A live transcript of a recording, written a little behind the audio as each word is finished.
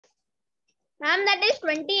Ma'am, that is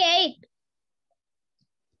 28.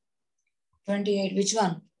 28. Which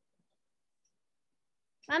one?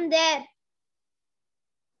 Ma'am, there.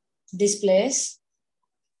 This place?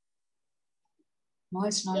 No,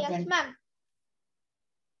 it's not Yes, 20. ma'am.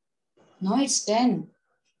 No, it's 10.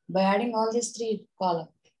 By adding all these three columns.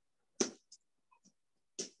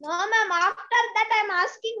 No, ma'am. After that, I'm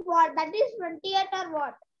asking what? That is 28 or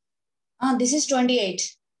what? This is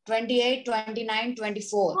 28. 28, 29,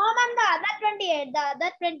 24. No, ma'am. The other 28. The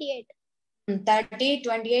other 28. 30,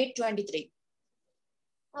 28, 23.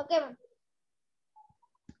 Okay, ma'am.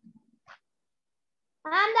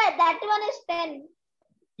 Ma'am, that one is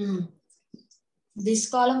 10. This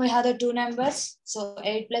column we have the two numbers. So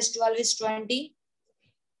 8 plus 12 is 20.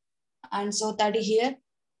 And so 30 here.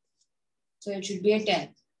 So it should be a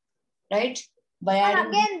 10. Right? By adding.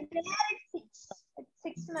 And again, there it's 6.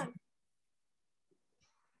 It's 6, ma'am.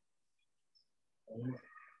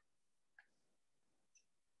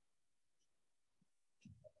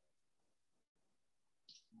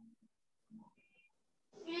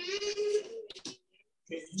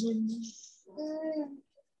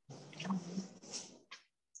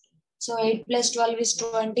 So 8 plus 12 is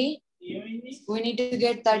 20. We need to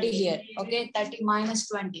get 30 here. Okay, 30 minus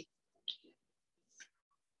 20.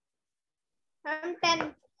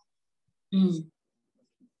 10.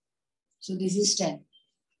 So this is 10.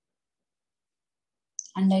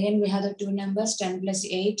 And again, we have the two numbers, 10 plus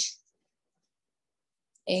 8,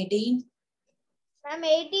 18. Ma'am,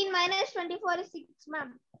 18 minus 24 is 6,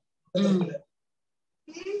 ma'am.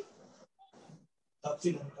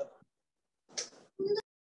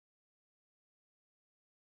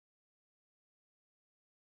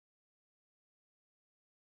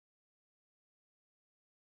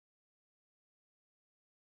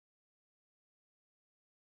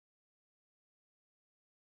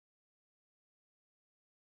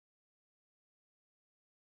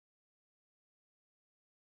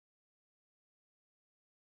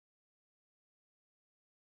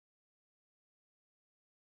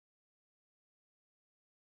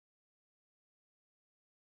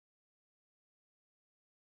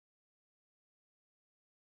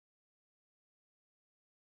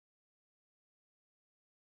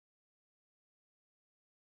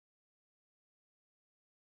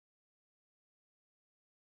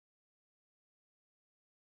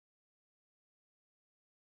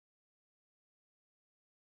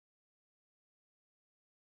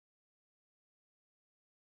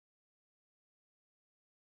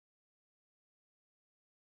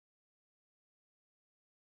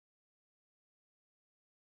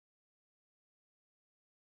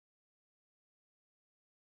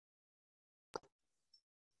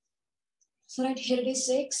 So right here it is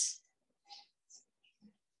 6.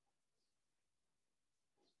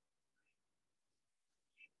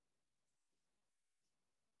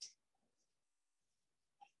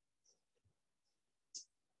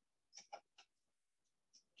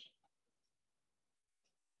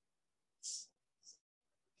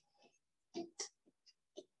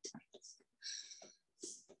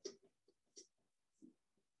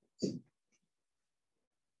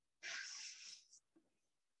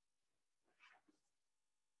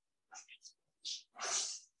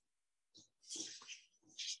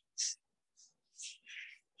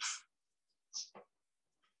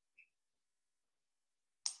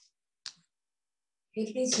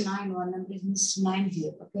 It is 9. One number is 9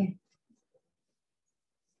 here. Okay.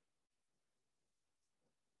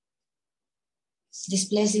 This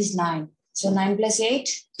place is 9. So 9 plus 8.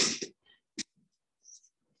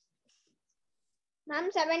 Ma'am,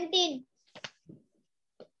 17.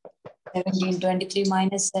 17, 23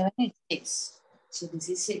 minus 7 is 6. So this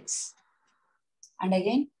is 6. And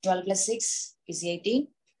again, 12 plus 6 is 18.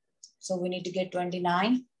 So we need to get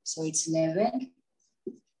 29. So it's 11.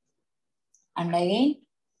 And again,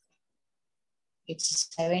 it's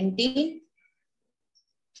 17.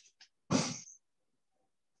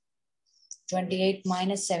 28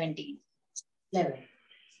 minus 17. 11.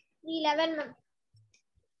 11, ma'am.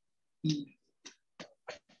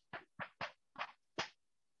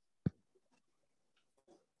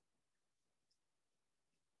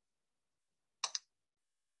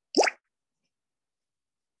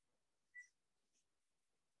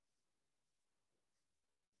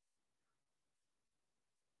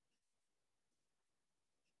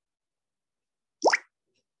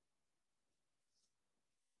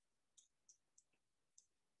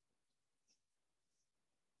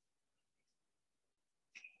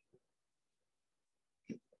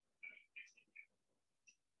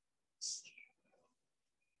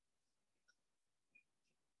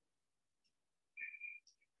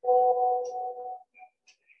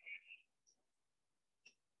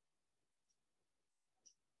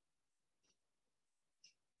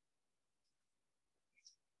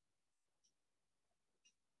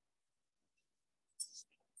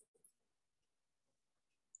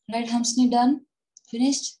 Right, Hamsni, done?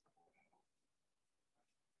 Finished?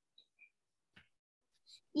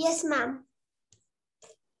 Yes, ma'am.